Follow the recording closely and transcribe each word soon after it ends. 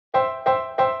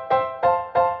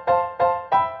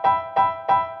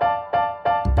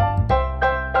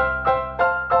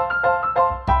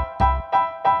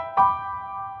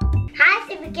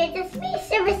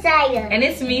Saya. And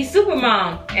it's me,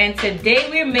 Supermom. And today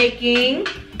we're making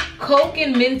Coke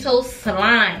and Mentos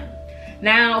slime.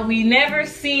 Now, we never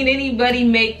seen anybody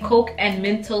make Coke and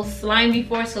Mentos slime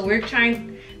before, so we're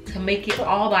trying to make it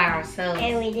all by ourselves.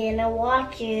 And we didn't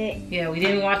watch it. Yeah, we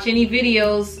didn't watch any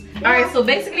videos. All right, so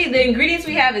basically the ingredients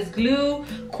we have is glue,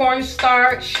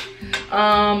 cornstarch,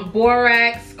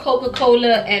 borax,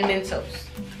 Coca-Cola, and Mentos.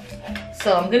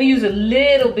 So I'm gonna use a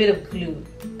little bit of glue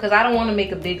because I don't want to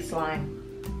make a big slime.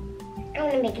 I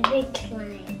want to make a big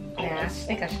slime. Yeah, I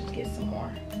think I should get some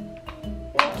more.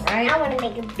 Right. I want to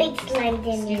make a big slime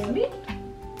then. Excuse me?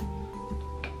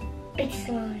 Big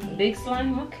slime. Big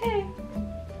slime? Okay.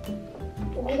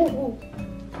 Ooh.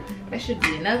 That should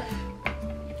be enough.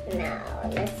 Now,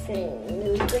 let's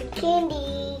use the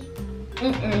candy.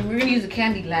 We're going to use the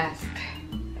candy last.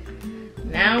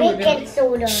 Now Baking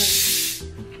soda.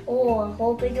 Oh, I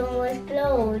hope it don't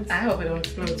explode. I hope it don't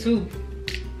explode too.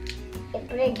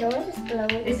 But it don't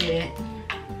explode. Is it?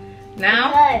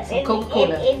 Now, some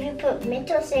Coca-Cola. If you put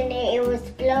Mentos in there, it will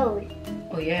explode.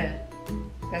 Oh yeah,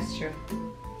 that's true.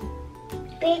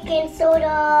 Baking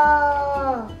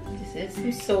soda. This is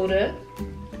some soda.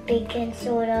 Baking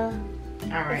soda.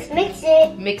 All right. Let's mix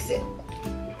it. Mix it.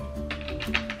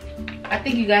 I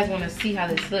think you guys want to see how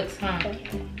this looks, huh?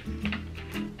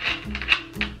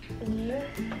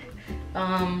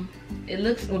 It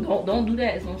looks. Oh, don't do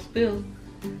that. It's gonna spill.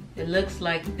 It looks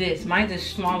like this. Mine's is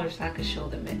smaller, so I can show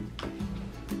them it.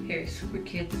 Here, super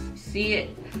kids, see it?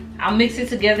 I'll mix it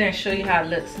together and show you how it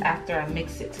looks after I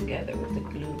mix it together with the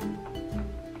glue.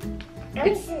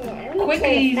 It's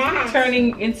quickly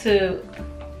turning into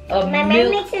a My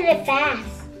milk. mom mixing it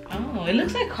fast. Oh, it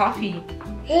looks like coffee.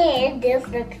 Yeah, this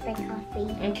looks like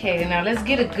coffee. Okay, now let's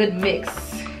get a good mix.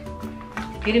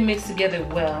 Get it mixed together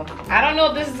well. I don't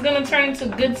know if this is gonna turn into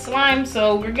good slime,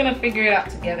 so we're gonna figure it out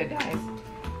together, guys.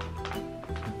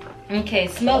 Okay,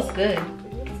 it smells good.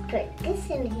 Let's put this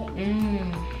in here.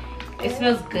 It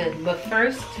smells good, but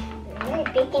first...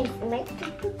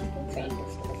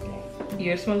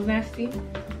 Yours smells nasty?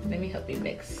 Let me help you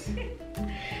mix.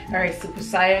 Alright, Super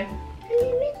Saya.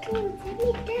 Let's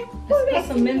put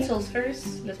some Mentos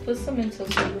first. Let's put some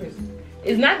Mentos first.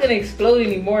 It's not gonna explode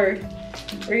anymore.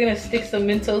 We're gonna stick some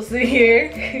Mentos in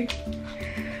here.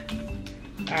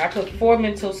 Alright, I put 4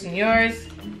 Mentos in yours.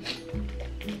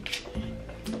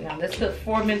 Now let's put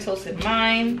 4 Mentos in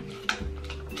mine.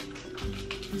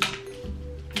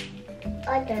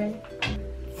 All done.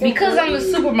 Because I'm the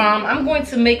super mom, I'm going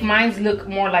to make mine look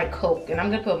more like Coke. And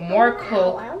I'm gonna put more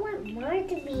Coke. I want mine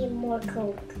to be more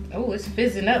Coke. Oh, it's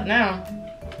fizzing up now.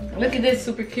 Look at this,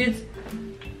 super kids.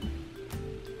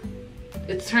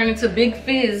 It's turning to big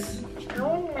fizz. I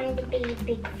want mine to be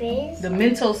big fizz. The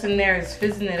Mentos in there is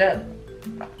fizzing it up.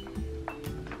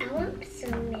 I want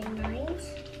some in mine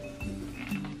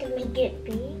to make it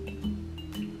big.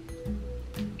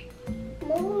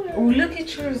 More. Oh, look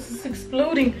at yours, it's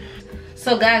exploding.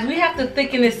 So guys, we have to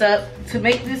thicken this up. To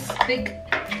make this thick,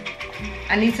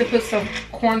 I need to put some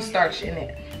cornstarch in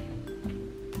it.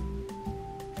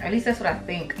 At least that's what I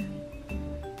think.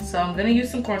 So I'm gonna use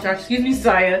some cornstarch. Excuse me,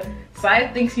 Saya.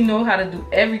 Saya thinks you know how to do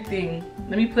everything.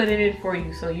 Let me put it in for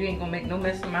you so you ain't gonna make no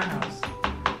mess in my house.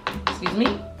 Excuse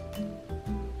me.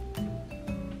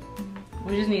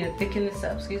 We just need to thicken this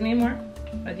up. Excuse me, more.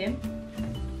 Again.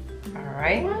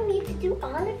 Alright. I need to do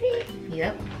all of it?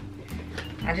 Yep.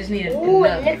 I just need Ooh,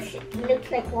 enough. it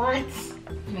looks like what?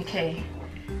 Okay.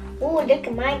 Ooh, look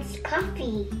at mine's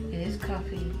coffee. It is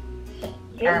coffee.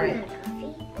 Yours Alright. not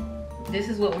coffee. This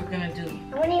is what we're gonna do.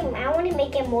 I want to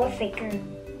make it more thicker.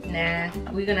 Nah,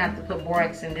 we're gonna have to put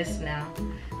borax in this now.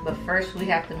 But first we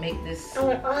have to make this. I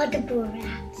want all the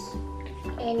borax.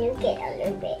 And you get a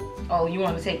little bit. Oh, you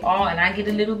want to take all and I get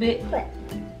a little bit? But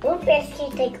borax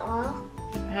can take all.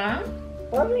 Huh?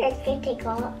 Borax can take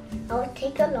all. I'll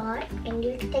take a lot and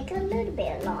you can take a little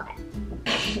bit a lot.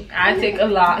 I take a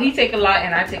lot. He take a lot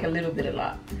and I take a little bit a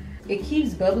lot. It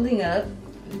keeps bubbling up.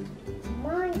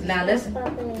 Mine's Now let's.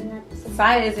 bubbling up.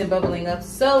 Saya isn't bubbling up,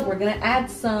 so we're gonna add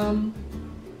some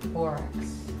borax.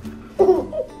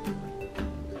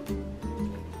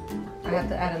 I have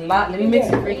to add a lot. Let me mix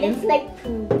it for you. It's like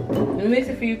food. Let me mix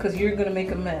it for you because you're gonna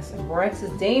make a mess. And borax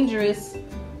is dangerous.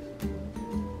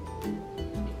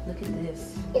 Look at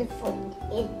this.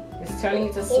 It's turning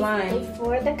into slime. It's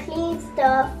for the clean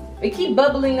stuff. It keep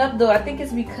bubbling up though. I think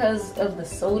it's because of the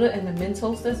soda and the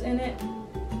Mentos that's in it.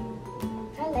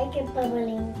 I like it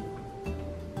bubbling.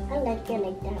 I like it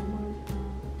like that, Mom.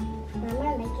 Mom,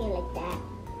 I like it like that.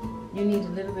 You need a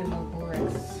little bit more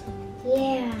borax.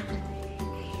 Yeah.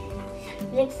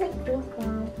 Looks like blue,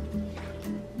 Mom.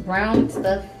 Brown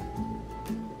stuff.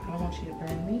 I don't want want you to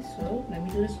burn me, so let me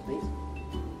do this, please.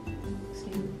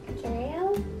 See? Can I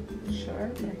help?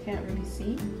 Sure, but I can't really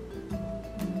see.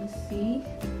 Let me see.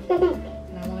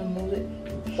 And I want to move it.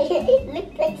 It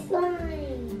looks like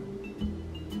slime.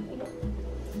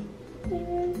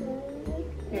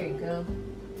 There you go.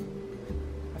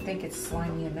 I think it's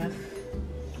slimy enough.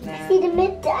 Nah. See the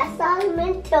Mentos? I saw the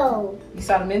Mentos. You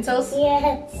saw the Mentos?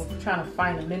 Yes. We're trying to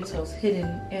find the Mentos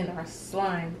hidden in our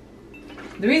slime.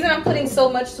 The reason I'm putting so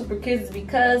much Super Kids is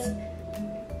because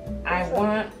I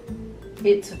want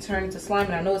it to turn into slime,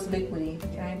 and I know it's liquidy.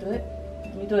 Can I do it?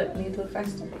 Let me do it. I need to do it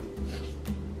faster.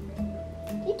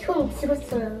 You're doing so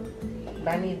slow.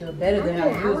 But I need to do it better than how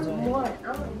you was doing it. I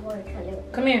want more color.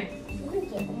 Come here. I want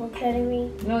to get more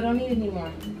coloring. No, I don't need any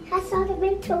more. I saw the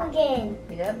Mentos again.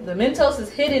 Yep, the Mentos is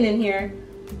hidden in here.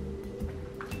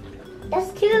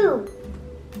 That's two.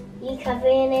 You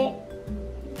covering it?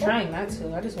 I'm trying not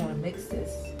to. I just want to mix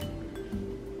this.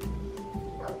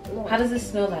 Oh, How does this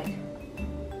smell like?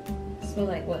 Smell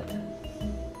like what?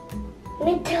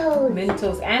 Mentos.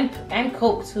 Mentos and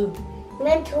Coke too.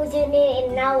 Mentos in it,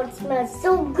 and now it smells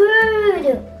so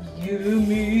good.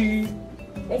 Yummy.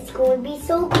 It's going to be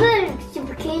so good,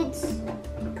 Super Kids.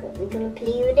 We're going to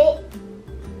play with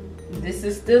it. This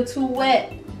is still too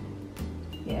wet.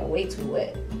 Yeah, way too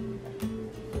wet.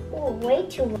 Oh, way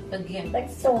too wet. Again, But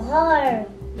it's so hard.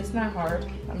 it's not hard.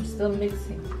 I'm still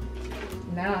mixing.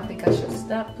 Now I think I should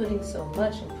stop putting so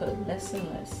much and put less and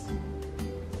less.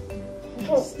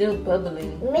 It's still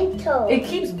bubbling. Mentos. It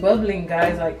keeps bubbling,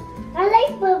 guys. Like, I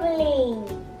like bubbling.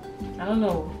 I don't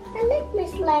know. I like my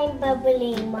slime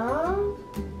bubbling, Mom.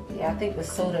 Yeah, I think the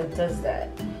soda does that.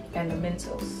 And the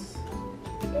Mentos.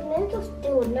 The Mentos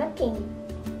do nothing.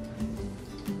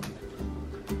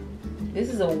 This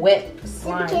is a wet Super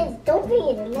slime. Kids, don't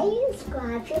forget to like and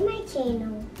subscribe to my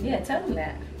channel. Yeah, tell them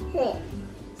that.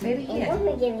 Say it And again. don't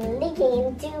forget to like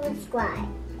and subscribe.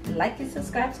 Like and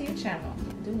subscribe to your channel.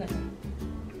 Do that.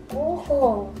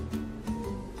 Oh,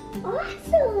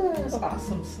 It's awesome.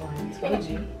 awesome slime. Told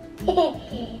you.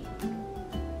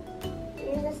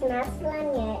 Yours is not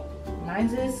slime yet.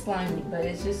 Mine's is slimy, but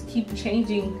it's just keep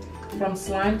changing from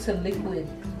slime to liquid.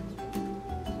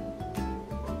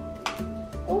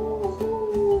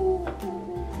 Ooh.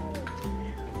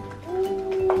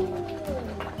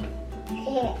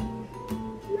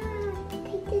 Mom,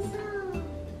 take this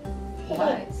off.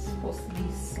 Why? It's supposed to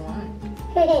be slime.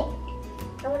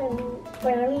 I want to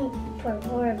put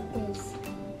more of this.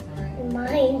 Alright.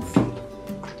 Mine's.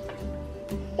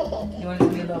 You want it to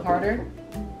be a little harder?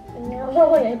 No, I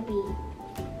want to be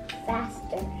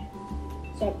faster.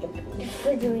 So I can put the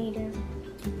refrigerator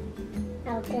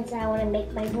out because I want to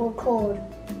make my bowl cold.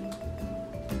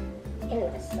 And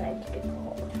it's time to be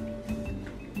cold.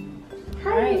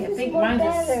 How Alright, is I this think one mine's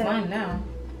is better? slime now.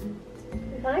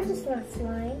 Mine's is not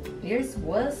slime. Yours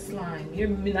was slime. You're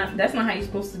not. That's not how you're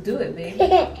supposed to do it, babe.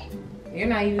 You're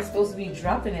not even supposed to be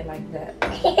dropping it like that.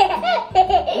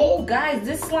 Oh, guys,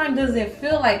 this slime doesn't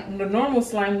feel like the normal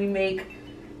slime we make.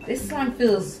 This slime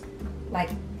feels like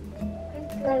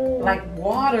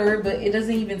water, but it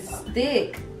doesn't even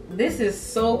stick. This is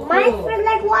so cool. Mine feels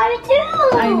like water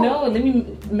too. I know.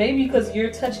 Maybe because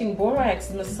you're touching borax,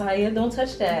 Messiah. Don't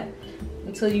touch that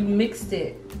until you mixed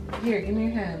it. Here, give me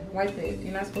your hand. Wipe it.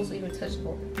 You're not supposed to even touch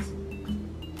borax.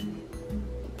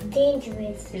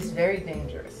 Dangerous. It's very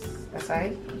dangerous. That's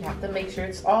right. You have to make sure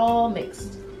it's all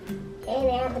mixed. And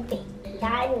I have to be.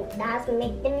 That's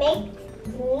make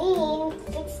clean,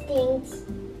 fix things.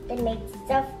 That make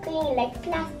stuff clean, like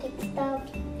plastic stuff.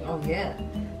 Oh yeah.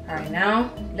 All right,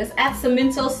 now let's add some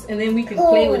Mentos and then we can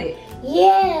play with it.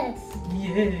 Yes.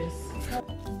 Yes.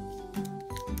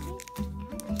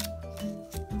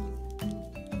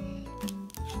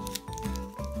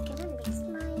 Can I mix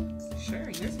mine? Sure.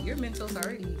 Your Mentos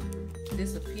already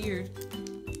disappeared.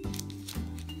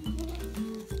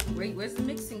 Wait, where's the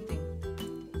mixing thing?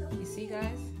 You see,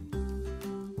 guys?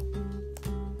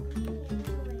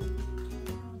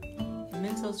 The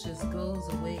Mentos just goes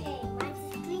away. Okay,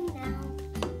 mine's clean now.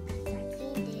 I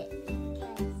cleaned it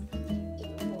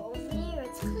because over there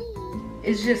it's clean.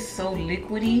 It's just so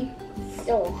liquidy.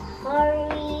 So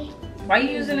hurry. Why are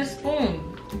you using a spoon?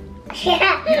 You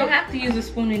don't have to use a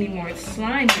spoon anymore. It's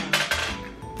slime now.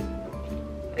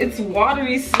 It's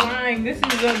watery slime. This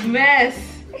is a mess.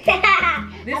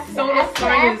 This soda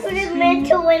slime is I put a too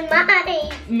Mentos in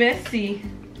mine. messy.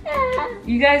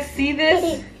 You guys see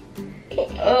this?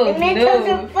 Oh The Mentos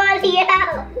no. are falling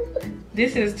out.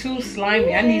 This is too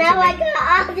slimy. I need now to I make...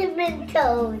 got all the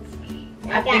Mentos.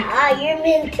 I think- got all your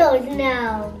Mentos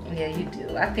now. Yeah, you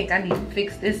do. I think I need to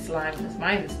fix this slime because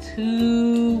mine is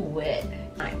too wet.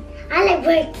 I like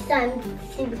break some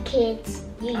Super Kids.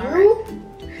 Do you?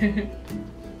 Right.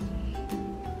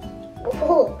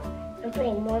 Oh, I'm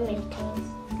putting more Mentos.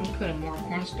 I'm putting more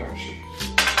cornstarch.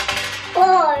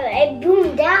 Oh, it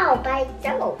boomed out by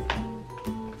itself.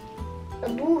 A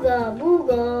booga,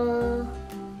 booga.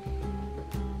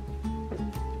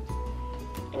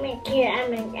 I'm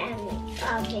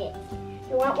gonna okay.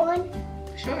 You want one?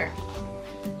 Sure.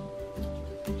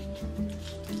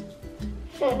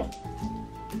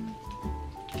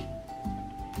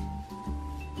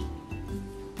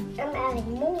 I'm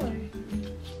adding more.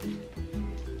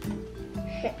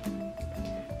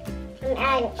 I'm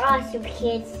adding awesome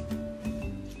kids.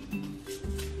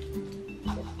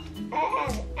 I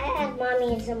add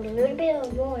mommy and some a little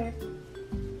bit more.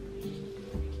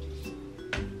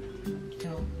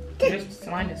 Your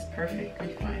slime is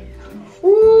perfectly fine.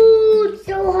 Ooh, it's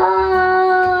so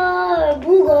hard!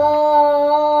 Booga!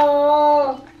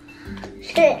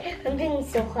 I'm doing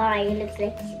so hard, it looks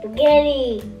like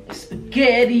spaghetti.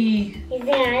 Spaghetti! You think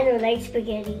I don't like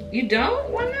spaghetti? You don't?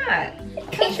 Why not?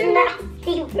 It tastes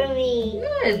nasty for me. No,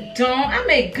 it don't. I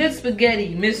make good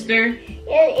spaghetti, mister.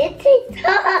 It tastes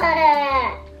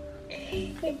hard.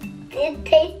 It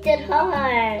tasted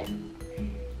hard.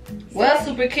 Well,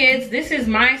 Super Kids, this is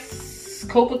my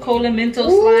Coca-Cola Mentos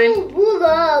Ooh, slime.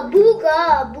 booga,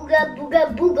 booga, booga, booga,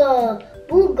 booga,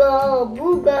 booga,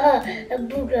 booga, a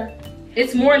booga.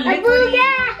 It's more A liquidy. booga!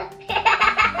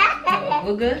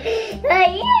 Booga?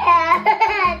 Yeah,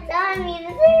 Tommy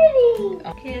the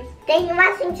 30. Kids. Thank you for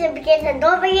watching, Super Kids, and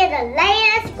don't forget to like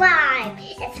and subscribe.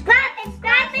 Subscribe,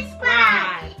 subscribe,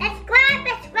 subscribe.